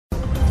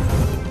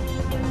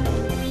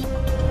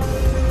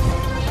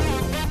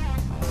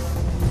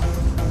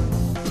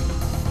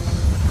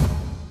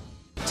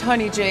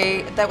Tony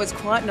G, that was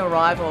quite an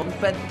arrival,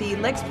 but the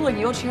legs pulling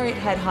your chariot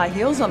had high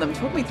heels on them.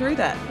 Talk me through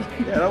that.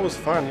 Yeah, that was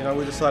fun. You know,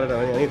 we decided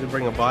I need to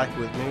bring a bike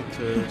with me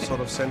to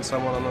sort of send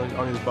someone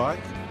on his bike,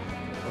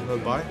 on her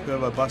bike,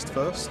 whoever bust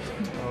first.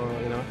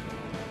 You know,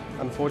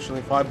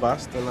 unfortunately, if I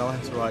bust, then I'll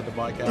have to ride the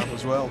bike out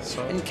as well.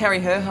 So. And carry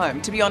her home.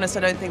 To be honest,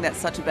 I don't think that's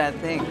such a bad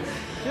thing.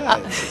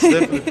 Yeah, it's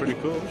definitely pretty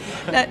cool.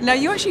 Now,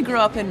 you actually grew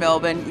up in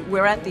Melbourne.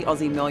 We're at the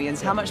Aussie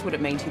Millions. How much would it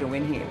mean to you to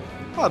win here?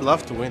 Well, I'd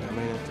love to win. I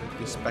mean, it'd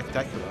be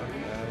spectacular.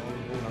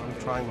 You know, I'm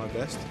trying my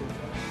best.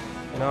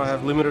 You know, I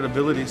have limited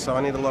ability, so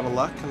I need a lot of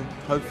luck, and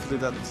hopefully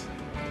the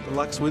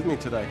luck's with me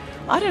today.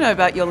 I don't know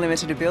about your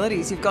limited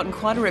abilities. You've gotten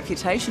quite a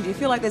reputation. Do you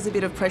feel like there's a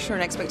bit of pressure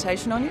and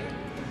expectation on you?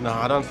 No,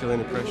 I don't feel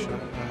any pressure.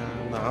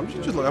 No,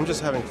 I'm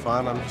just having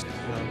fun. I'm just,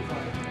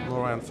 I'm all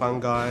around fun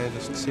guy.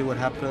 Just see what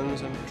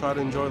happens and try to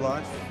enjoy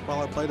life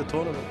while I play the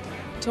tournament.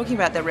 Talking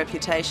about that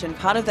reputation,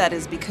 part of that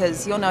is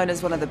because you're known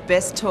as one of the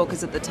best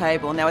talkers at the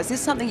table. Now, is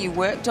this something you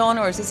worked on,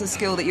 or is this a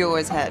skill that you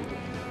always had?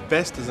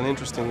 Best is an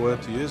interesting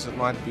word to use. It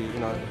might be,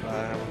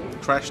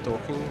 trash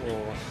talking, or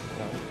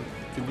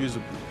you could use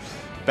a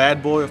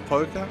bad boy of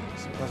poker.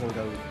 It doesn't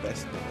go with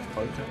best of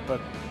poker, but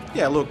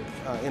yeah, look,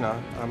 I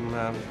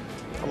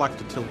like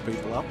to tilt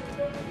people up,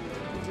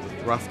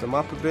 rough them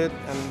up a bit,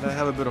 and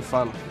have a bit of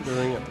fun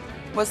doing it.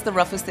 What's the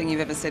roughest thing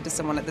you've ever said to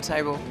someone at the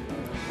table?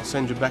 I'll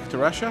send you back to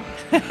Russia.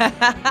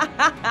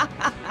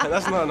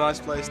 That's not a nice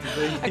place to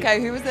be.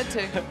 Okay, who was that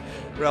to?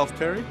 Ralph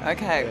Perry.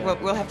 Okay, yeah. Well,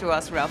 we'll have to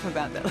ask Ralph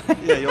about that.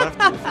 Yeah, you'll have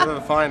to, if you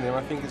ever find him.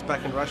 I think he's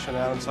back in Russia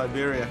now, in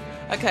Siberia.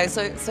 Okay,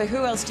 so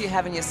who else do you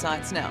have in your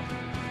sights now?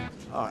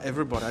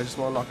 Everybody. I just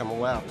want to knock them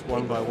all out,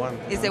 one by one.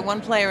 Is there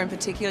one player in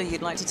particular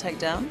you'd like to take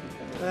down?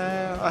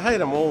 I hate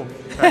them all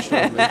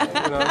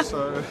passionately,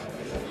 so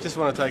just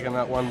want to take them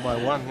out one by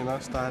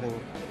one, starting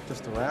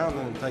just around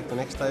and take the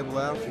next table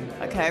out.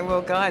 Okay,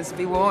 well guys,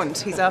 be warned,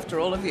 he's after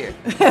all of you.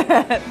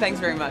 Thanks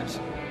very much.